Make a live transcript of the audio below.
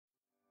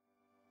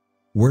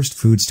Worst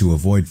foods to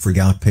avoid for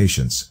gout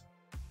patients.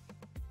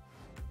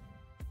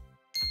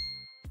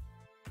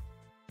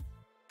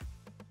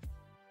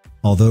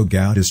 Although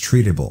gout is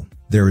treatable,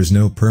 there is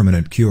no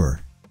permanent cure.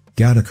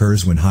 Gout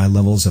occurs when high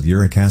levels of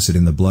uric acid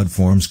in the blood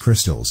forms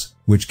crystals,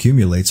 which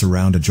accumulates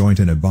around a joint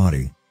in a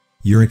body.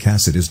 Uric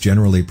acid is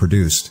generally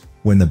produced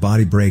when the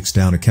body breaks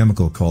down a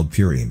chemical called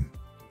purine.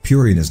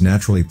 Purine is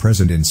naturally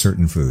present in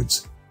certain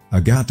foods. A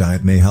gout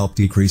diet may help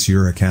decrease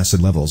uric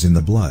acid levels in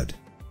the blood.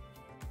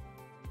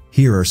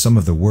 Here are some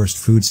of the worst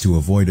foods to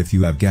avoid if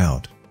you have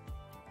gout.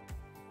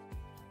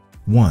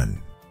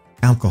 1.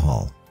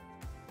 Alcohol.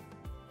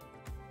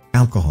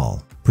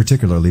 Alcohol,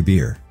 particularly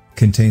beer,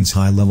 contains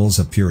high levels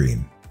of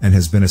purine, and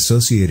has been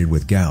associated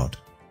with gout.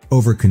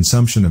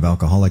 Overconsumption of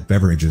alcoholic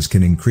beverages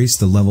can increase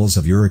the levels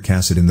of uric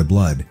acid in the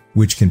blood,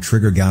 which can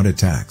trigger gout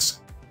attacks.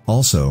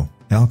 Also,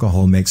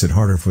 alcohol makes it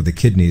harder for the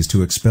kidneys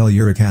to expel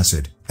uric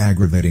acid,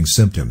 aggravating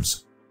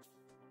symptoms.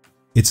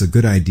 It's a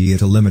good idea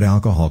to limit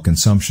alcohol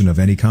consumption of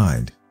any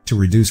kind, to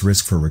reduce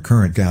risk for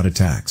recurrent gout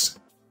attacks.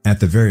 At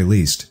the very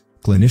least,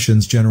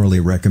 clinicians generally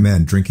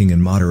recommend drinking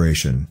in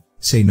moderation,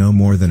 say no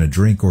more than a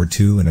drink or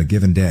two in a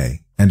given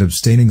day, and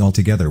abstaining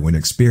altogether when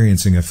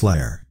experiencing a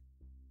flare.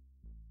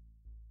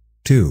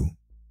 2.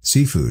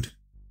 Seafood.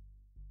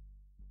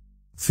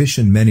 Fish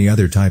and many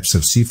other types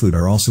of seafood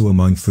are also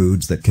among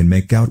foods that can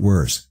make gout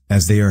worse,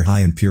 as they are high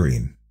in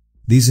purine.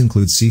 These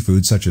include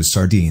seafood such as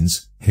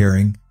sardines,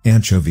 herring,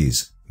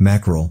 anchovies,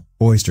 mackerel,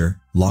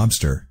 oyster,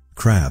 lobster,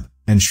 crab,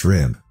 and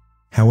shrimp.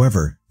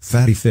 However,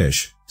 fatty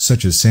fish,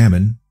 such as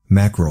salmon,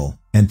 mackerel,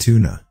 and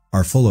tuna,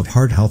 are full of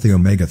heart-healthy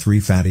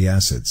omega-3 fatty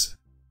acids.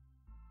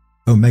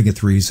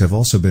 Omega-3s have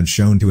also been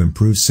shown to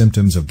improve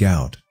symptoms of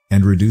gout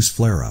and reduce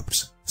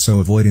flare-ups, so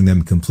avoiding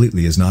them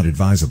completely is not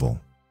advisable.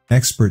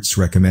 Experts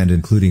recommend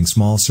including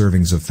small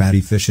servings of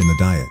fatty fish in the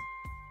diet.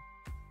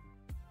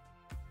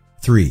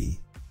 3.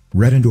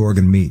 Red and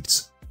organ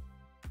meats.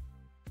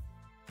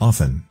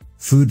 Often,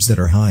 foods that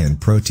are high in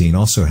protein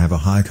also have a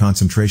high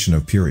concentration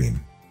of purine.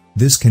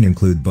 This can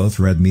include both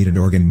red meat and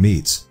organ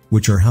meats,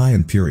 which are high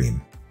in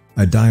purine.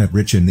 A diet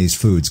rich in these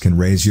foods can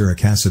raise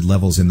uric acid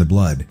levels in the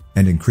blood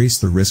and increase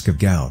the risk of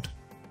gout.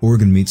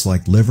 Organ meats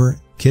like liver,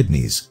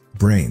 kidneys,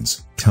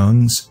 brains,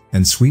 tongues,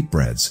 and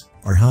sweetbreads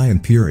are high in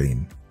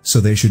purine, so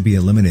they should be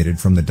eliminated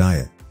from the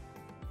diet.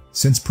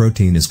 Since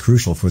protein is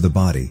crucial for the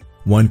body,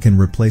 one can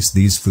replace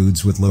these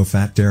foods with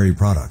low-fat dairy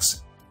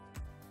products.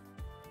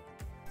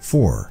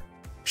 4.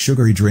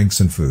 Sugary drinks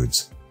and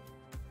foods.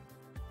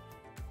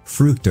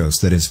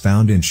 Fructose that is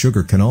found in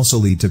sugar can also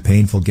lead to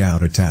painful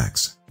gout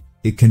attacks.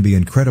 It can be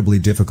incredibly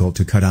difficult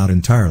to cut out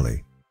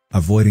entirely.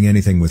 Avoiding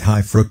anything with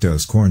high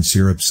fructose corn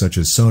syrup such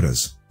as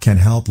sodas can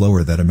help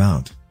lower that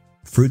amount.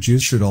 Fruit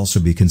juice should also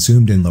be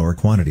consumed in lower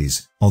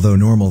quantities, although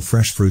normal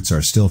fresh fruits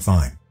are still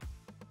fine.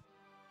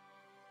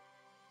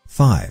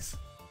 5.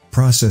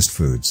 Processed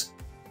foods.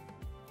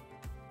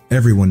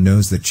 Everyone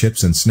knows that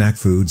chips and snack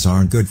foods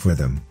aren't good for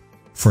them.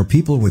 For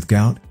people with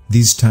gout,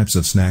 these types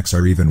of snacks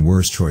are even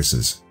worse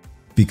choices.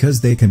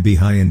 Because they can be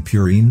high in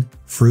purine,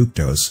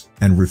 fructose,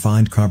 and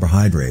refined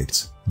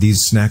carbohydrates,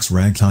 these snacks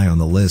rank high on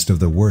the list of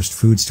the worst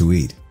foods to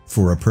eat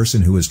for a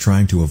person who is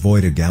trying to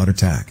avoid a gout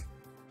attack.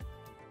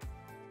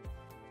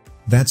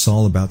 That's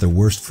all about the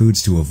worst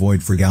foods to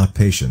avoid for gout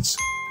patients.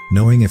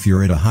 Knowing if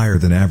you're at a higher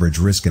than average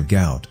risk of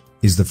gout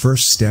is the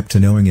first step to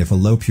knowing if a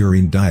low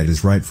purine diet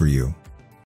is right for you.